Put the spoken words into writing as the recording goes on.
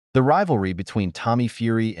The rivalry between Tommy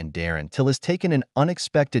Fury and Darren Till has taken an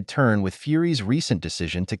unexpected turn with Fury's recent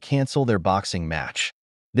decision to cancel their boxing match.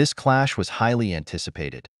 This clash was highly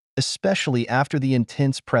anticipated, especially after the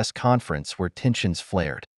intense press conference where tensions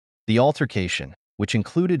flared. The altercation, which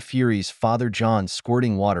included Fury's father John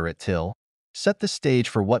squirting water at Till, set the stage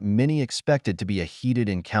for what many expected to be a heated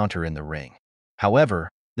encounter in the ring. However,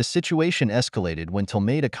 the situation escalated when Till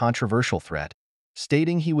made a controversial threat,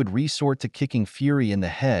 stating he would resort to kicking Fury in the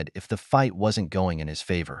head if the fight wasn't going in his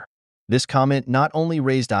favor. This comment not only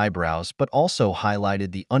raised eyebrows but also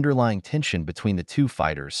highlighted the underlying tension between the two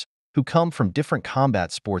fighters, who come from different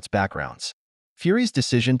combat sports backgrounds. Fury's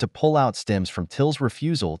decision to pull out stems from Till's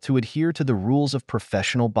refusal to adhere to the rules of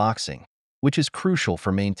professional boxing, which is crucial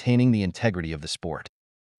for maintaining the integrity of the sport.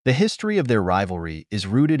 The history of their rivalry is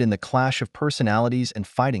rooted in the clash of personalities and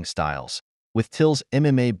fighting styles, with Till's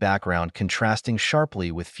MMA background contrasting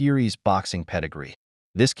sharply with Fury's boxing pedigree.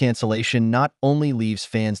 This cancellation not only leaves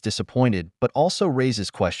fans disappointed but also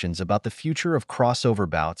raises questions about the future of crossover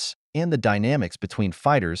bouts and the dynamics between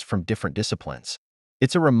fighters from different disciplines.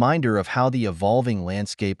 It's a reminder of how the evolving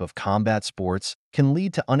landscape of combat sports can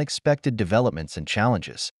lead to unexpected developments and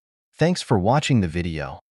challenges. Thanks for watching the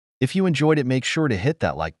video. If you enjoyed it, make sure to hit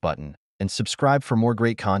that like button and subscribe for more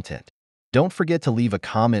great content. Don't forget to leave a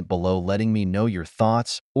comment below letting me know your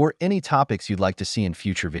thoughts or any topics you'd like to see in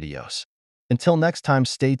future videos. Until next time,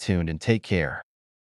 stay tuned and take care.